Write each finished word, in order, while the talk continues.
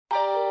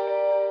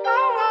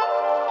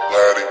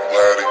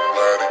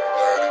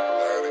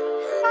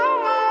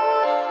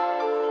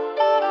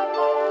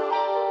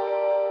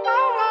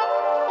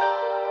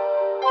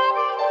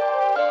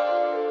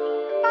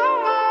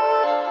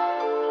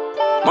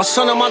My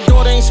son and my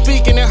daughter ain't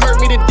speaking, it hurt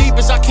me the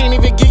deepest. I can't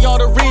even give y'all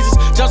the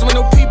reasons.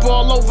 Judgmental people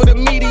all over the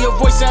media.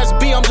 Voice as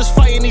B, I'm just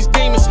fighting these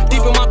demons.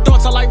 Deep in my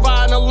thoughts, I like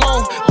riding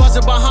alone.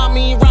 Buzzing behind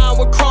me, riding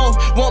with chrome.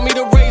 Want me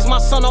to raise my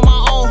son on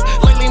my own.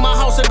 Lately my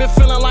house ain't been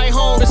feeling like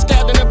home. Been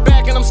stabbed in the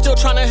back and I'm still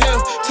trying to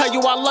heal. Tell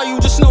you I love you,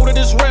 just know that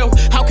it's real.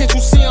 How can't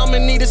you see I'm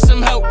in need of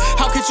some help?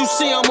 How can't you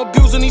see I'm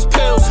abusing these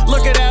pills?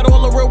 Look at that,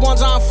 all the real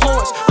ones I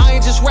influence. I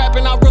ain't just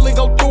rapping, I really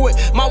go through it.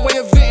 My way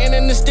of venting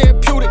and it's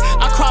therapeutic.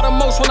 I cry the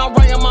most when I'm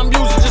writing my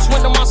music. Just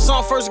went to my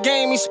son's first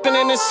game, he's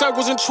spinning in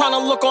circles and trying to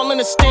look all in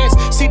the stands.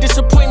 See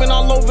disappointment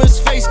all over his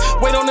face.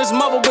 Wait on his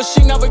mother, but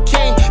she never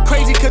came.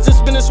 Crazy cause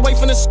it's been this way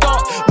from the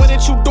start. What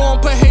did you do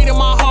and put hate in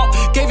my heart?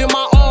 Gave you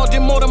my all,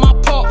 did more than my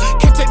part.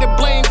 Can't take the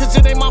blame cause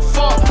it ain't my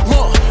fault.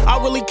 Look, I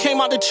really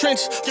came out the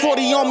trench.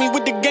 40 on me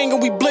with the gang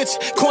and we blitz.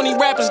 Corny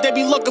rappers, they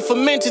be looking for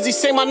mentions. He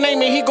say my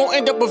name and he gon'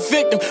 end up a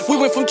victim. We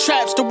went from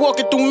traps to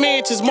walking through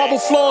mansions. Marble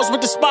floors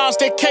with the spies,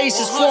 their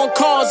cases. Foreign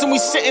cars and we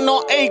sitting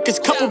on acres.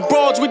 Couple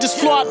broads, we just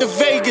flew out to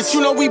Vegas.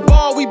 You know we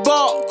ball, we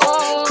ball.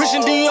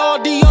 Christian Dior.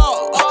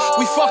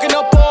 We fucking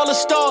up all the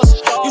stars.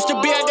 Used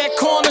to be at that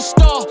corner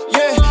store,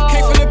 yeah.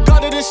 Came from the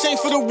gutter, this ain't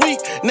for the weak.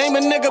 Name a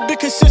nigga, be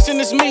consistent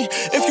as me.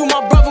 If you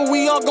my brother,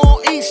 we all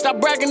gon' eat.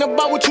 Stop bragging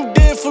about what you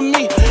did for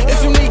me.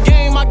 If you need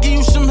game, I give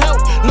you some help.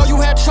 Know you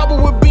had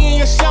trouble with being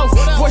yourself.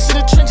 Voice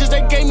of the trenches,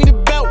 they gave me the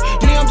belt.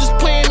 Me, I'm just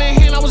playing the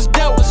hand I was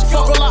dealt.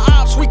 Fuck all the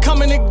ops, we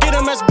coming to get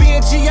them. As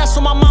BNGS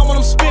on my mind when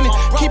I'm spinning.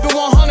 Keep it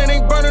 100,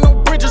 ain't burning no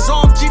bridges.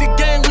 OMG the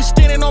gang, we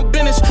standing on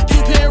business.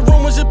 Keep hearing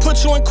rumors, it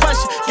put you in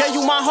question. Gave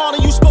you my heart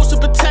and you supposed to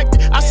protect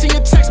it. I see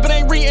your text, but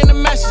ain't reading the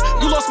message.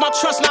 You lost my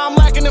trust.